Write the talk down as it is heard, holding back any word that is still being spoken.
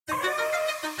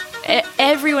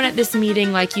Everyone at this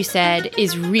meeting, like you said,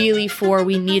 is really for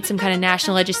we need some kind of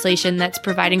national legislation that's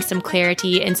providing some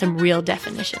clarity and some real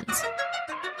definitions.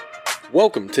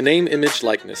 Welcome to Name, Image,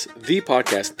 Likeness, the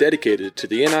podcast dedicated to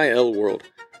the NIL world.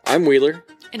 I'm Wheeler.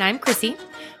 And I'm Chrissy.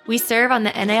 We serve on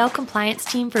the NIL compliance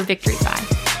team for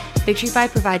VictoryFi.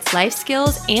 VictoryFi provides life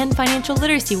skills and financial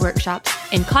literacy workshops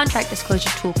and contract disclosure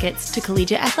toolkits to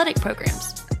collegiate athletic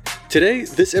programs. Today,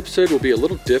 this episode will be a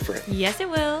little different. Yes, it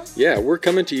will. Yeah, we're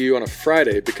coming to you on a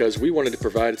Friday because we wanted to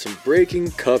provide some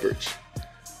breaking coverage.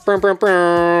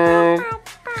 We're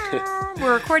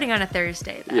recording on a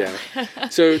Thursday, though. Yeah.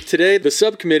 So today, the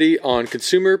Subcommittee on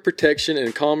Consumer Protection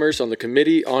and Commerce on the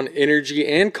Committee on Energy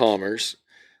and Commerce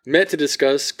met to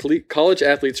discuss college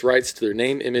athletes' rights to their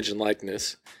name, image, and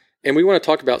likeness. And we want to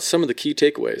talk about some of the key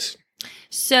takeaways.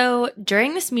 So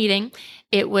during this meeting,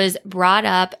 it was brought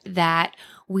up that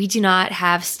we do not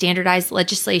have standardized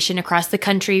legislation across the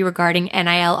country regarding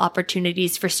NIL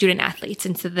opportunities for student athletes.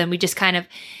 And so then we just kind of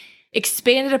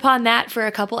expanded upon that for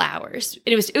a couple hours.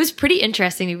 It was pretty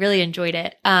interesting. We really enjoyed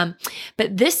it. But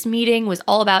this meeting was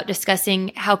all about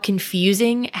discussing how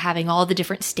confusing having all the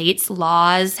different states'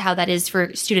 laws, how that is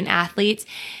for student athletes,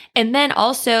 and then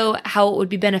also how it would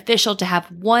be beneficial to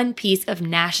have one piece of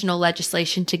national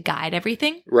legislation to guide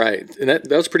everything. Right. And that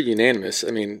was pretty unanimous.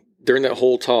 I mean, during that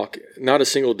whole talk, not a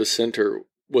single dissenter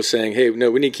was saying, hey,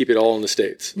 no, we need to keep it all in the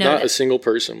states. No, not a single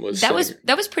person was saying.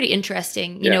 That was pretty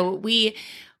interesting. You know,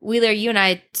 Wheeler, you and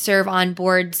I serve on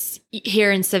boards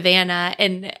here in Savannah,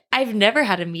 and I've never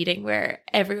had a meeting where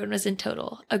everyone was in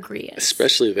total agreement.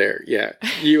 Especially there, yeah.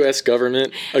 U.S.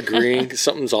 government agreeing,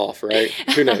 something's off, right?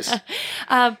 Who knows?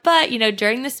 But,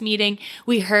 during this meeting,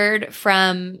 we heard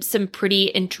from some pretty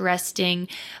interesting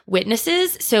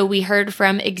witnesses. So we heard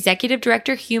from Executive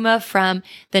Director Huma from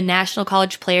the National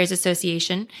College Players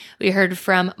Association. We heard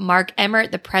from Mark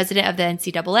Emmert, the president of the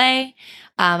NCAA.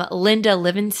 Linda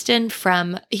Livingston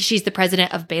she's the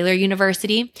president of Baylor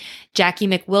University, Jackie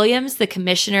McWilliams, the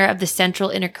commissioner of the Central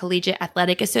Intercollegiate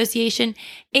Athletic Association,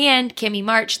 and Cammie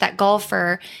March, that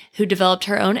golfer who developed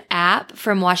her own app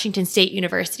from Washington State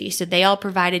University. So they all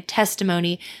provided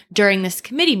testimony during this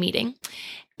committee meeting.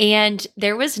 And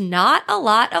there was not a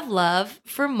lot of love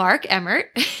for Mark Emmert.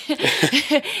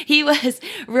 He was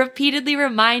repeatedly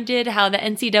reminded how the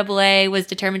NCAA was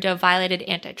determined to have violated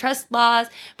antitrust laws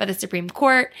by the Supreme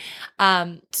Court.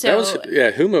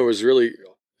 Huma was really,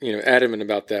 adamant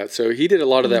about that. So he did a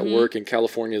lot of that work in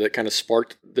California that kind of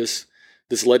sparked this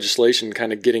legislation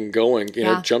kind of getting going,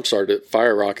 jump-started it,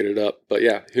 fire-rocketed up. But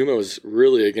yeah, Huma was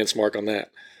really against Mark on that.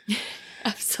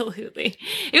 Absolutely.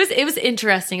 It was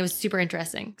interesting. It was super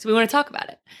interesting. So we want to talk about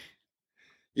it.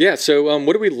 Yeah. So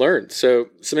what did we learn? So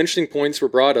some interesting points were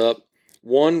brought up.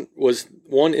 One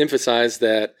emphasized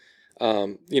that,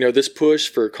 this push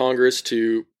for Congress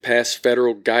to pass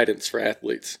federal guidance for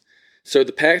athletes. So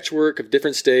the patchwork of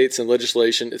different states and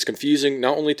legislation is confusing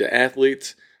not only to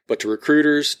athletes, but to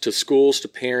recruiters, to schools, to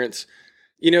parents.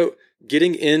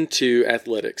 Getting into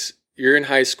athletics, you're in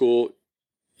high school,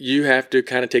 you have to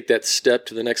kind of take that step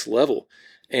to the next level.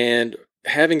 And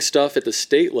having stuff at the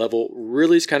state level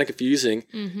really is kind of confusing.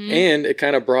 Mm-hmm. And it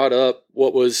kind of brought up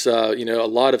what was, a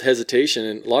lot of hesitation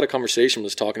and a lot of conversation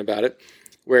was talking about it,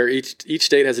 where each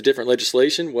state has a different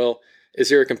legislation. Well, is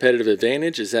there a competitive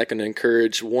advantage? Is that going to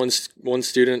encourage one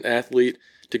student athlete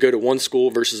to go to one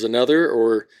school versus another?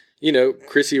 Or,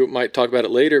 Chrissy might talk about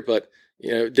it later, but,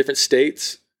 different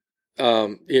states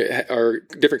or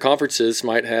different conferences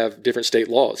might have different state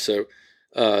laws. So,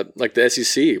 like the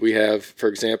SEC, we have, for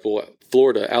example,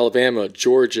 Florida, Alabama,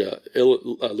 Georgia,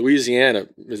 Louisiana,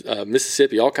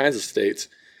 Mississippi, all kinds of states.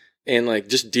 And like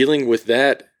just dealing with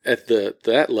that at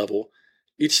that level,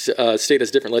 each state has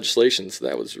different legislations. So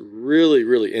that was really,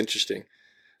 really interesting.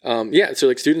 So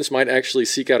like students might actually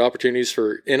seek out opportunities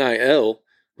for NIL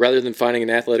rather than finding an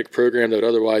athletic program that would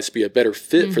otherwise be a better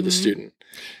fit for the student.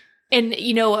 And,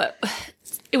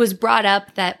 it was brought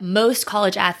up that most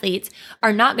college athletes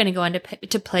are not going to go on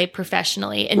to play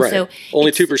professionally. And right. So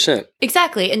only 2%.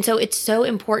 Exactly. And so it's so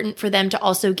important for them to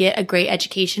also get a great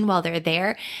education while they're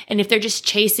there. And if they're just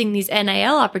chasing these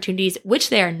NIL opportunities, which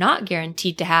they are not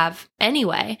guaranteed to have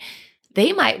anyway,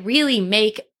 they might really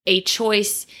make a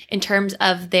choice in terms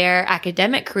of their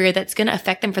academic career that's going to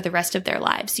affect them for the rest of their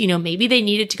lives. Maybe they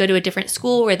needed to go to a different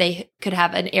school where they could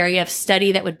have an area of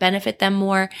study that would benefit them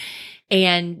more.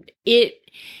 And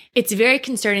it's very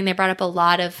concerning. They brought up a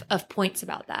lot of points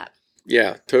about that.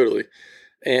 Yeah, totally.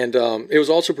 And it was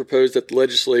also proposed that the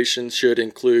legislation should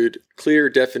include clear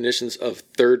definitions of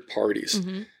third parties.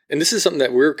 Mm-hmm. And this is something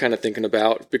that we're kind of thinking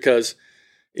about because,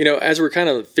 as we're kind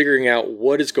of figuring out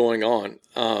what is going on,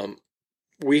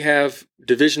 we have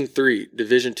Division III,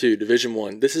 Division II, Division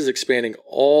I. This is expanding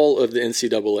all of the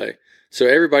NCAA. So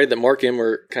everybody that Mark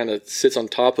Emmert kind of sits on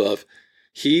top of,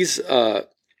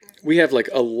 we have like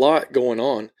a lot going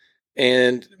on,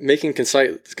 and making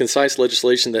concise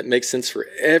legislation that makes sense for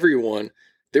everyone.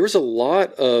 There was a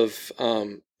lot of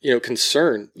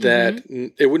concern that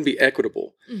it wouldn't be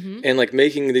equitable, and like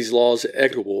making these laws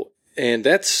equitable, and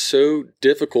that's so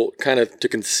difficult kind of to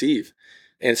conceive.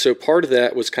 And so part of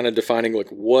that was kind of defining like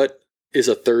what is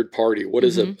a third party, what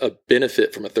is a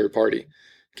benefit from a third party.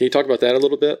 Can you talk about that a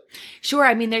little bit? Sure.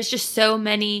 I mean, there's just so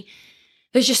many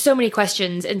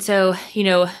questions, and so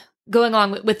going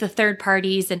on with the third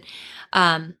parties, and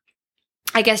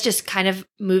I guess just kind of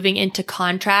moving into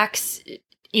contracts,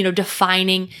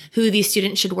 defining who these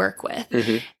students should work with.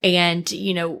 And,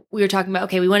 we were talking about,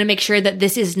 okay, we want to make sure that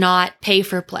this is not pay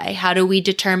for play. How do we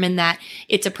determine that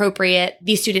it's appropriate?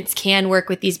 These students can work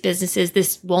with these businesses.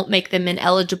 This won't make them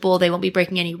ineligible. They won't be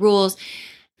breaking any rules.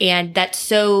 And that's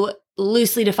so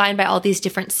loosely defined by all these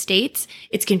different states,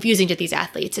 it's confusing to these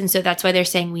athletes. And so that's why they're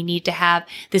saying we need to have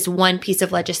this one piece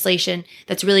of legislation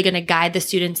that's really going to guide the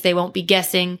students. They won't be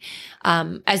guessing.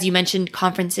 As you mentioned,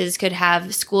 conferences could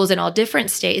have schools in all different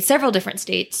states, several different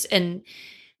states. And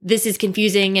this is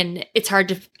confusing, and it's hard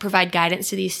to provide guidance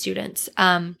to these students.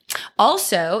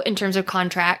 Also, in terms of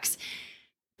contracts,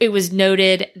 it was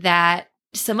noted that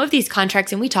some of these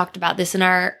contracts, and we talked about this in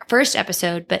our first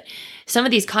episode, but some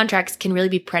of these contracts can really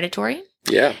be predatory.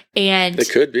 Yeah. And they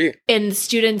could be. And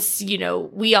students,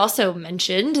 we also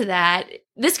mentioned that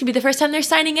this could be the first time they're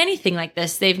signing anything like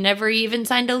this. They've never even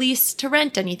signed a lease to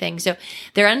rent anything. So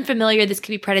they're unfamiliar. This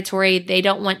could be predatory. They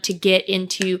don't want to get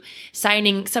into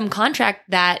signing some contract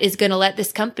that is going to let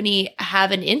this company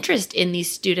have an interest in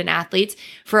these student athletes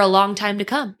for a long time to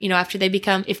come, after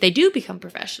if they do become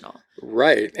professional.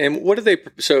 Right. And what do they,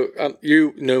 so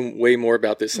you know way more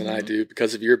about this than I do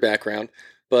because of your background.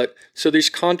 But so these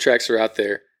contracts are out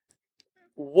there.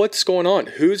 What's going on?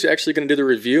 Who's actually going to do the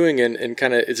reviewing, and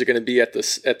kind of, is it going to be at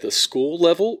the school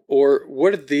level, or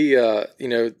what are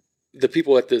the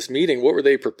people at this meeting, what were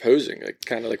they proposing? Like,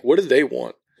 kind of like, what did they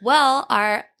want? Well,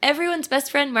 everyone's best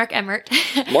friend, Mark Emmert.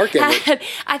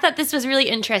 I thought this was really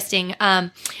interesting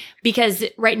because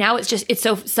right now it's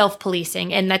so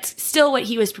self-policing, and that's still what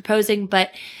he was proposing,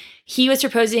 but he was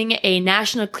proposing a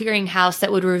national clearinghouse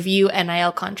that would review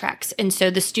NIL contracts. And so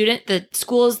the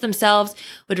schools themselves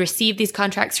would receive these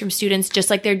contracts from students just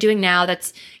like they're doing now.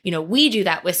 That's, we do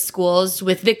that with schools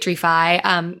with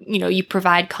Victoryfi. You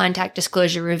provide contact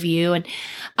disclosure review, and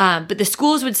but the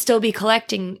schools would still be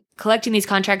collecting these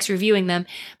contracts, reviewing them,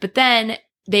 but then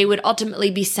they would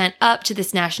ultimately be sent up to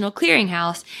this national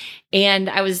clearinghouse. And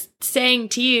I was saying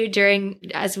to you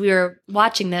as we were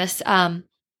watching this,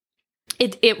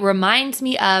 it reminds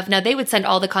me of, now they would send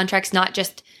all the contracts, not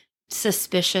just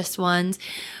suspicious ones,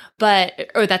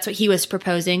 or that's what he was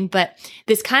proposing. But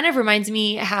this kind of reminds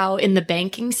me how in the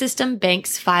banking system,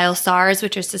 banks file SARs,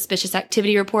 which are suspicious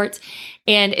activity reports.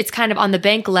 And it's kind of on the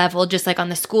bank level, just like on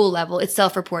the school level, it's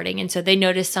self-reporting. And so they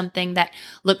notice something that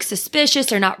looks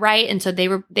suspicious or not right. And so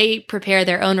they prepare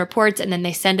their own reports, and then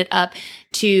they send it up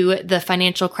to the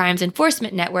Financial Crimes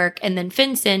Enforcement Network. And then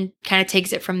FinCEN kind of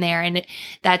takes it from there. And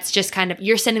that's just kind of,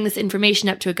 you're sending this information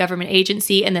up to a government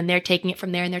agency, and then they're taking it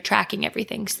from there and they're tracking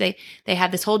everything. So they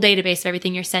have this whole database of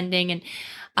everything you're sending.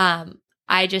 And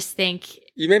I just think,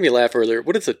 you made me laugh earlier.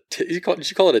 What is did you call it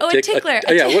a tickler?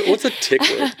 What's a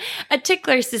tickler? A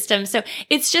tickler system. So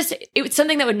it's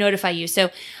something that would notify you. So,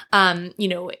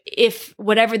 if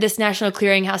whatever this national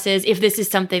clearinghouse is, if this is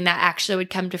something that actually would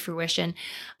come to fruition,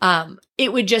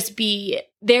 it would just be,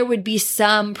 there would be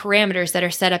some parameters that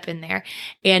are set up in there.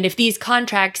 And if these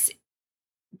contracts,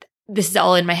 this is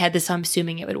all in my head, I'm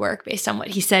assuming it would work based on what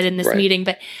he said in this meeting.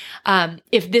 But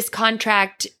if this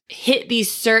contract hit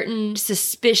these certain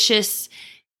suspicious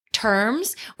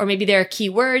terms, or maybe there are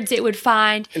keywords it would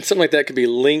find. And something like that could be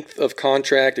length of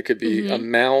contract. It could be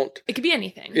amount. It could be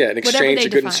anything. Yeah, an exchange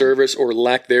of good and service or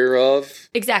lack thereof.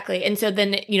 Exactly. And so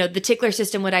then, the tickler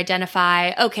system would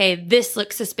identify, okay, this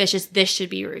looks suspicious. This should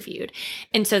be reviewed.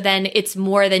 And so then it's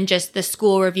more than just the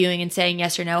school reviewing and saying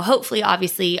yes or no. Hopefully,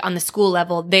 obviously, on the school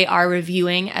level, they are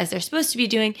reviewing as they're supposed to be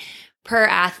doing per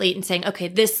athlete and saying, okay,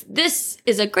 this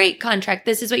is a great contract.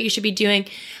 This is what you should be doing.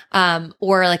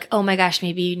 Or like, oh my gosh,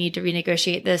 maybe you need to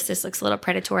renegotiate this. This looks a little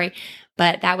predatory.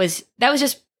 But that was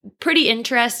just pretty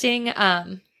interesting.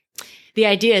 The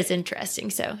idea is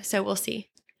interesting. So we'll see.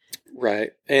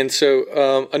 Right. And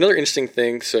so another interesting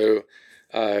thing. So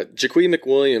Jaquie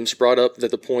McWilliams brought up that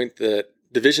the point that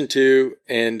Division II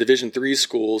and Division III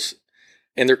schools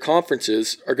and their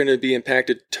conferences are going to be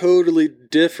impacted totally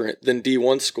different than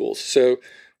D1 schools. So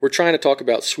we're trying to talk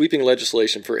about sweeping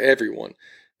legislation for everyone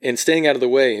and staying out of the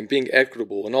way and being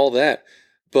equitable and all that.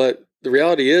 But the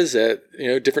reality is that,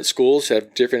 different schools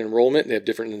have different enrollment, they have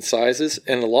different sizes,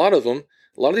 and a lot of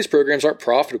these programs aren't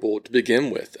profitable to begin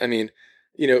with. I mean,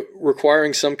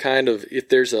 requiring some kind of, if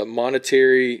there's a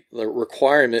monetary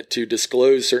requirement to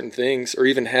disclose certain things or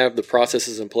even have the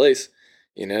processes in place,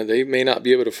 they may not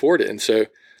be able to afford it. And so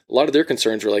a lot of their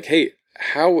concerns were like, hey,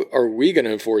 how are we going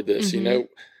to afford this? Mm-hmm.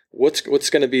 What's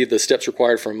going to be the steps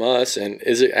required from us? And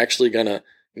is it actually going to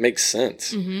make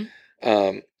sense?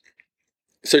 Mm-hmm.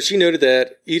 So she noted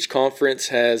that each conference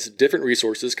has different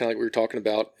resources, kind of like we were talking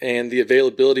about, and the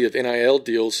availability of NIL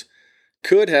deals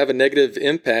could have a negative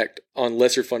impact on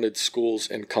lesser funded schools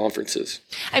and conferences.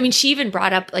 I mean, she even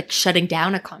brought up like shutting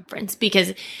down a conference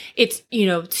because it's,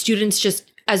 students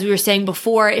just, as we were saying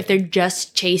before, if they're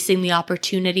just chasing the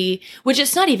opportunity, which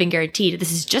it's not even guaranteed,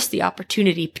 this is just the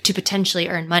opportunity to potentially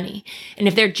earn money. And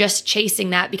if they're just chasing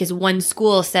that because one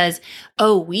school says,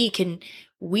 oh,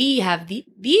 we have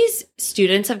these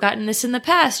students have gotten this in the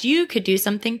past, you could do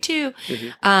something too.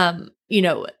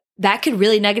 Mm-hmm. That could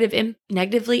really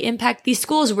negatively impact these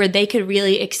schools where they could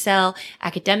really excel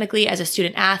academically as a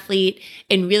student athlete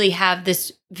and really have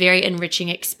this very enriching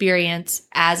experience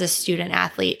as a student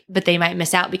athlete, but they might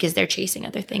miss out because they're chasing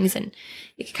other things, and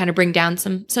it could kind of bring down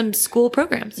some school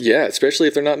programs. Yeah, especially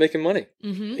if they're not making money.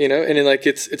 Mm-hmm. And then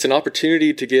it's an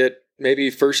opportunity to get maybe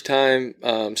first time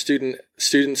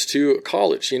students to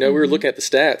college. Mm-hmm. We were looking at the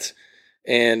stats,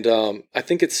 and I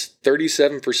think it's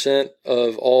 37%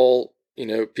 of all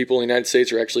people in the United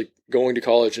States are actually going to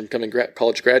college and becoming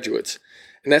college graduates.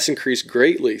 And that's increased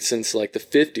greatly since like the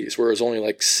 50s, where it was only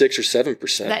like 6 or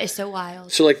 7%. That is so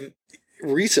wild. So like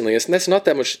recently, that's not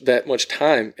that much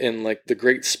time in like the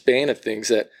great span of things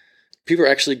that people are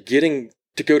actually getting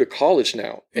to go to college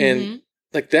now. And mm-hmm.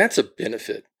 like that's a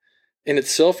benefit in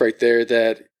itself right there,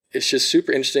 that it's just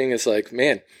super interesting. It's like,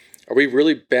 man, are we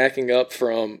really backing up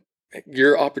from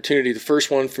your opportunity, the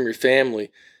first one from your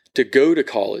family, to go to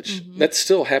college? Mm-hmm. That's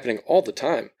still happening all the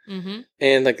time. Mm-hmm.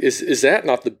 And like, is that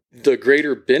not the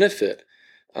greater benefit?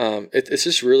 It's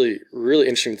just really, really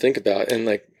interesting to think about. And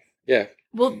like, yeah.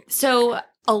 Well, so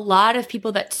a lot of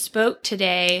people that spoke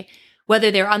today, whether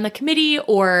they were on the committee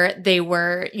or they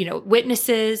were,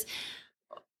 witnesses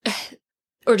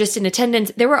or just in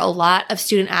attendance, there were a lot of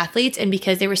student athletes. And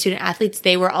because they were student athletes,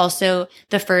 they were also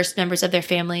the first members of their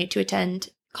family to attend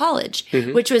college,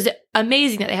 mm-hmm. which was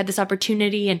amazing that they had this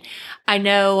opportunity. And I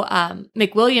know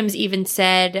McWilliams even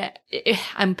said,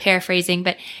 I'm paraphrasing,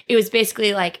 but it was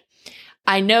basically like,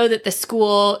 I know that the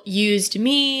school used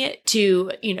me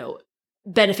to,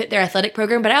 benefit their athletic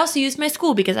program, but I also used my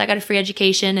school because I got a free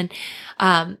education.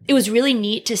 And it was really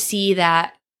neat to see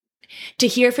that, to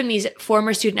hear from these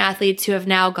former student athletes who have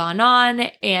now gone on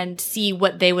and see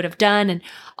what they would have done. And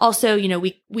also,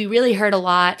 we really heard a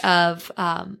lot of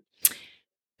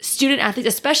student athletes,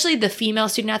 especially the female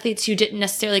student athletes who didn't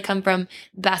necessarily come from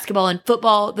basketball and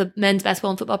football, the men's basketball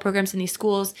and football programs in these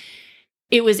schools.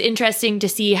 It was interesting to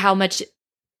see how much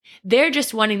they're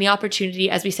just wanting the opportunity,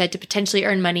 as we said, to potentially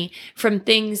earn money from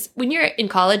things. When you're in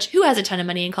college, who has a ton of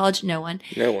money in college? No one.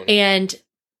 And,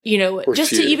 or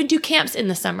just few. To even do camps in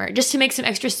the summer, just to make some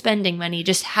extra spending money,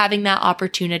 just having that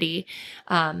opportunity.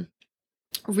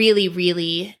 Really,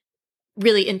 really,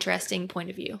 really interesting point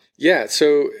of view. Yeah.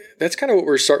 So that's kind of what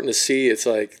we're starting to see. It's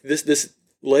like this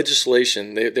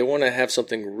legislation, they want to have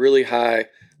something really high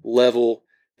level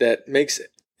that makes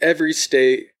every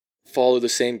state follow the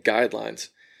same guidelines.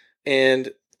 And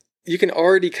you can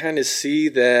already kind of see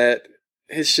that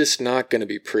it's just not going to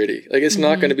be pretty. Like, it's mm-hmm.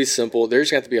 not going to be simple. There's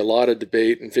going to have to be a lot of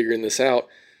debate and figuring this out,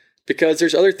 because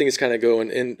there's other things kind of going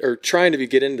in, or trying to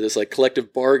get into this, like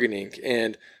collective bargaining.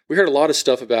 And we heard a lot of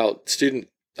stuff about student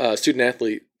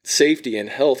athlete safety and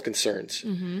health concerns.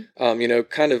 Mm-hmm.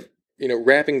 Kind of,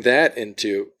 wrapping that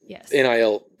into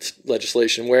NIL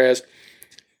legislation. Whereas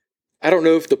I don't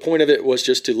know if the point of it was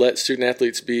just to let student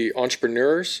athletes be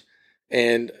entrepreneurs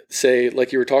and say,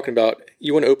 like you were talking about,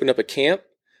 you want to open up a camp.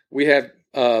 We have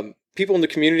people in the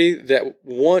community that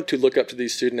want to look up to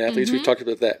these student athletes. Mm-hmm. We've talked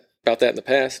about that in the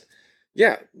past.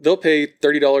 Yeah, they'll pay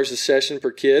 $30 a session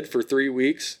per kid for 3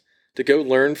 weeks to go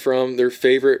learn from their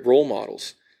favorite role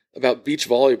models about beach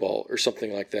volleyball or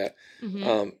something like that.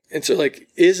 Mm-hmm. And so, like,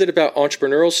 is it about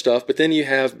entrepreneurial stuff? But then you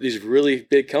have these really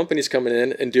big companies coming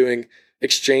in and doing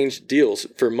exchange deals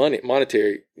for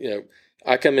monetary.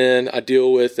 I come in, I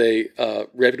deal with a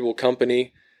reputable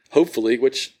company, hopefully,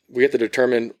 which we have to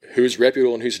determine who's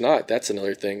reputable and who's not. That's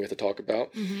another thing we have to talk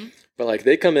about. Mm-hmm. But like,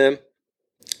 they come in,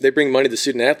 they bring money to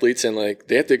student athletes, and like,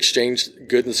 they have to exchange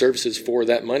goods and services for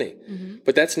that money. Mm-hmm.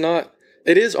 But that's not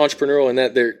it is entrepreneurial in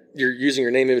that you're using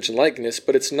your name, image, and likeness,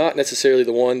 but it's not necessarily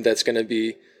the one that's going to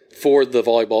be for the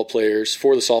volleyball players,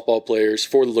 for the softball players,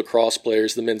 for the lacrosse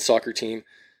players, the men's soccer team.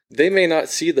 They may not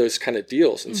see those kind of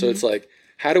deals. And so it's like,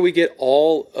 how do we get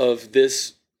all of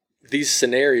these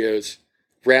scenarios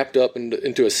wrapped up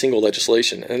into a single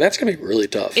legislation? And that's going to be really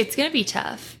tough. It's going to be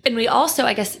tough. And we also,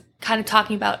 I guess, kind of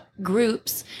talking about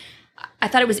groups, I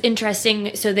thought it was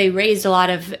interesting. So they raised a lot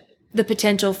of the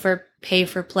potential for pay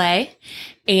for play.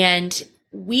 And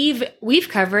we've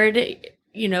covered,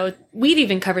 we've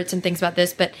even covered some things about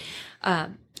this, but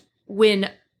when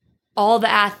all the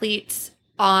athletes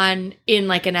in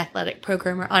like an athletic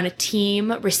program or on a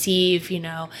team receive,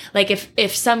 like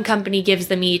if some company gives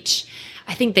them each,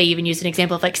 I think they even used an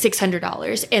example of like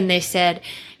 $600, and they said,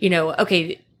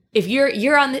 okay, if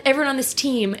everyone on this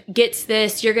team gets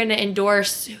this, you're going to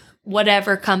endorse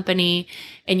whatever company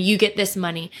and you get this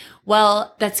money.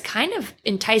 Well, that's kind of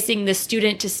enticing the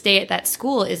student to stay at that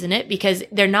school, isn't it? Because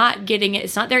they're not getting it.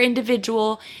 It's not their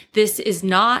individual. This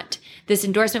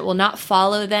endorsement will not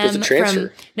follow them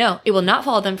it will not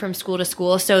follow them from school to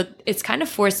school. So it's kind of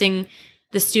forcing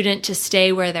the student to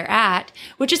stay where they're at,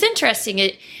 which is interesting.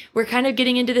 We're kind of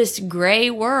getting into this gray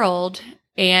world,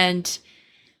 and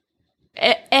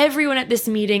everyone at this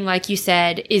meeting, like you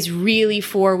said, is really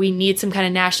we need some kind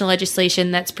of national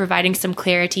legislation that's providing some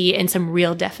clarity and some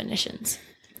real definitions.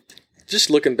 Just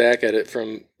looking back at it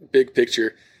from big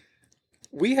picture,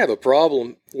 we have a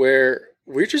problem where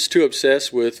we're just too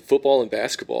obsessed with football and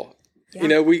basketball.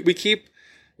 Yeah. We keep,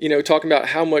 talking about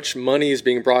how much money is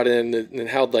being brought in and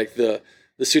how like the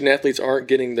student athletes aren't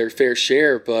getting their fair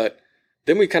share, but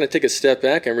then we kind of take a step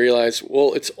back and realize,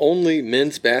 well, it's only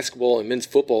men's basketball and men's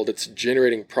football that's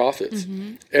generating profits.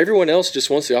 Mm-hmm. Everyone else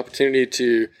just wants the opportunity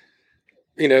to,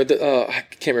 I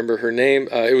can't remember her name.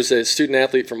 It was a student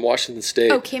athlete from Washington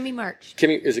State. Oh, Cammie March.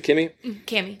 Is it Cammie?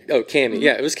 Cammie. Oh, Cammie. Mm-hmm.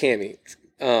 Yeah, it was Cammie.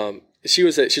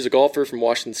 She's a golfer from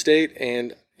Washington State,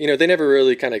 and, they never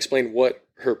really kind of explained what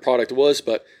her product was,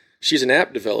 but she's an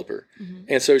app developer. Mm-hmm.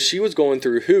 And so she was going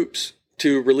through hoops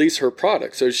to release her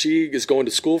product. So she is going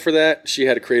to school for that. She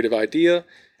had a creative idea. It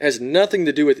has nothing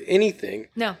to do with anything.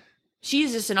 No,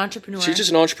 she's just an entrepreneur. She's just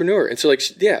an entrepreneur. And so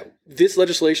this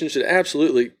legislation should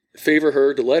absolutely favor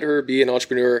her, to let her be an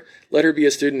entrepreneur, let her be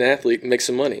a student athlete and make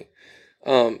some money.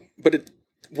 But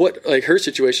her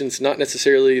situation is not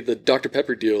necessarily the Dr.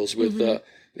 Pepper deals with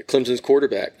Clemson's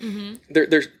quarterback. Mm-hmm.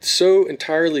 They're so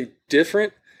entirely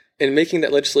different, and making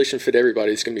that legislation fit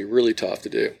everybody is going to be really tough to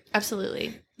do.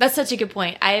 Absolutely. That's such a good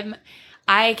point.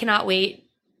 I cannot wait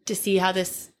to see how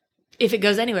if it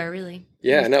goes anywhere, really.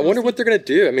 Yeah, and I wonder what they're going to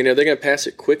do. I mean, are they going to pass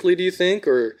it quickly, do you think?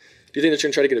 Or do you think they're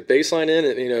going to try to get a baseline in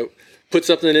and, put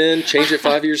something in, change it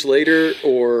 5 years later?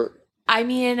 Or I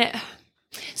mean,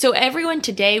 so everyone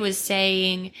today was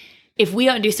saying if we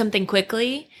don't do something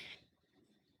quickly,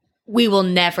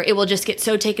 it will just get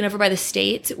so taken over by the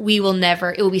states. It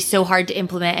will be so hard to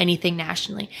implement anything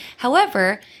nationally.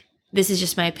 However, this is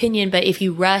just my opinion, but if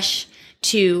you rush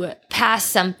to pass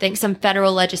some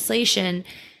federal legislation,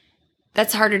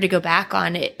 that's harder to go back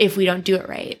on if we don't do it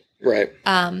right. Right.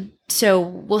 So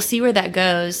we'll see where that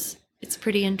goes. It's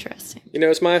pretty interesting.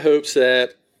 It's my hopes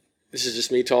that, this is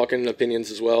just me talking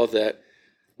opinions as well, that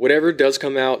whatever does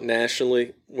come out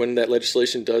nationally when that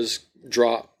legislation does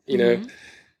drop,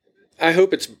 I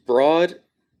hope it's broad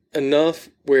enough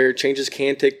where changes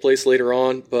can take place later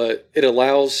on, but it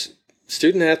allows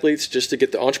student athletes just to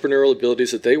get the entrepreneurial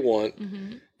abilities that they want,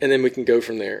 and then we can go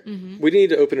from there. Mm-hmm. We need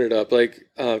to open it up. Like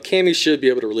Cammie should be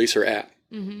able to release her app,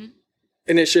 and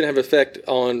it shouldn't have effect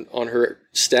on her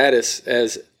status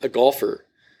as a golfer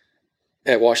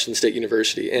at Washington State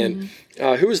University. And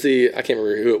who was I can't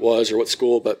remember who it was or what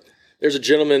school, but there's a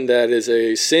gentleman that is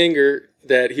a singer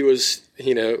that he was,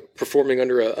 performing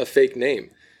under a fake name.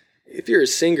 If you're a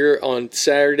singer on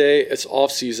Saturday, it's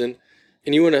off season,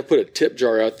 and you want to put a tip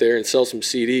jar out there and sell some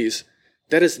CDs,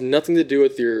 that has nothing to do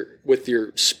with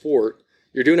your sport.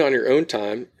 You're doing it on your own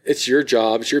time. It's your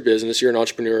job. It's your business. You're an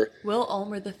entrepreneur. Will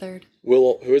Ulmer III.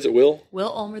 Who is it? Will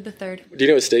Ulmer III. Do you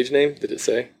know his stage name? Did it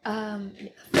say? All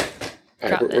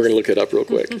right, we're going to look it up real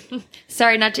quick.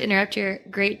 Sorry not to interrupt your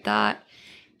great thought.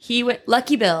 He went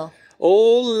Lucky Bill.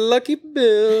 Oh, Lucky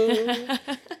Bill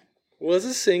was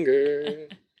a singer.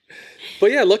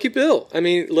 But yeah, Lucky Bill. I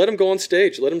mean, let him go on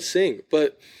stage. Let him sing.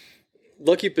 But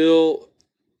Lucky Bill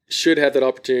should have that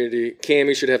opportunity.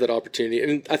 Cammie should have that opportunity.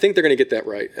 And I think they're going to get that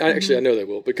right. Actually, I know they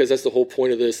will, because that's the whole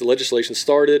point of this. The legislation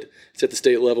started. It's at the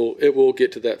state level. It will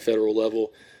get to that federal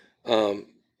level. I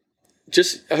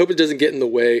hope it doesn't get in the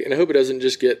way, and I hope it doesn't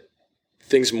just get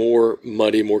things more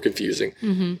muddy, more confusing.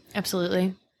 Mm-hmm.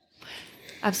 Absolutely.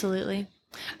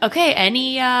 Okay,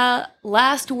 any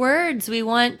last words we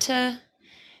want to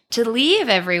leave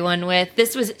everyone with?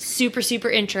 This was super, super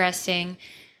interesting.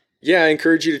 Yeah, I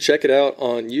encourage you to check it out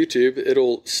on YouTube.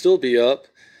 It'll still be up.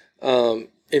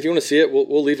 If you want to see it,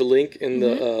 we'll leave a link in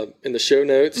the show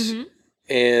notes. Mm-hmm.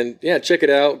 And yeah, check it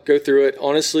out. Go through it.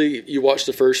 Honestly, you watch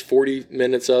the first 40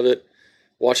 minutes of it.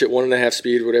 Watch it 1.5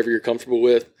 speed, whatever you're comfortable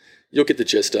with. You'll get the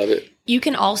gist of it. You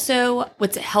can also,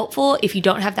 what's helpful if you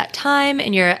don't have that time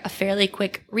and you're a fairly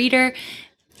quick reader,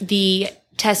 the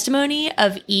testimony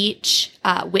of each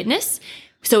witness.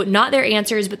 So not their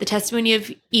answers, but the testimony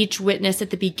of each witness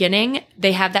at the beginning,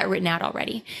 they have that written out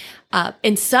already.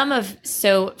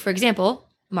 So for example,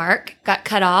 Mark got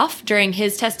cut off during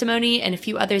his testimony and a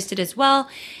few others did as well.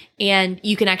 And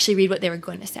you can actually read what they were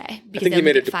going to say. I think he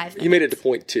made it to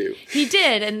point 2. He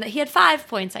did, and he had 5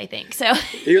 points, I think. So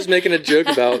he was making a joke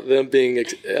about them being, he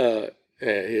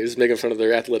was making fun of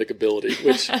their athletic ability,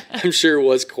 which I'm sure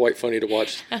was quite funny to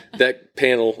watch that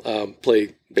panel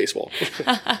play baseball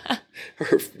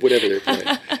or whatever they're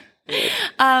playing.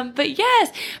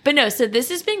 So this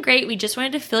has been great. We just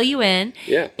wanted to fill you in.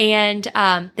 Yeah. And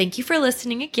thank you for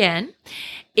listening again.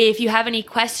 If you have any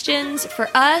questions for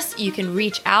us, you can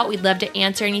reach out. We'd love to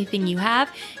answer anything you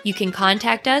have. You can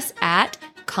contact us at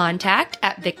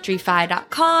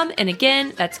contact@victoryphi.com. And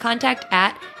again, that's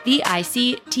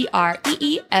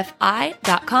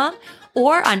contact@victreefi.com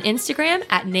or on Instagram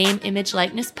at Name, Image,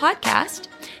 Likeness Podcast.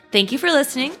 Thank you for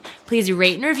listening. Please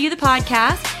rate and review the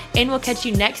podcast, and we'll catch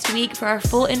you next week for our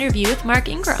full interview with Mark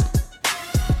Ingram.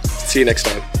 See you next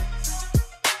time.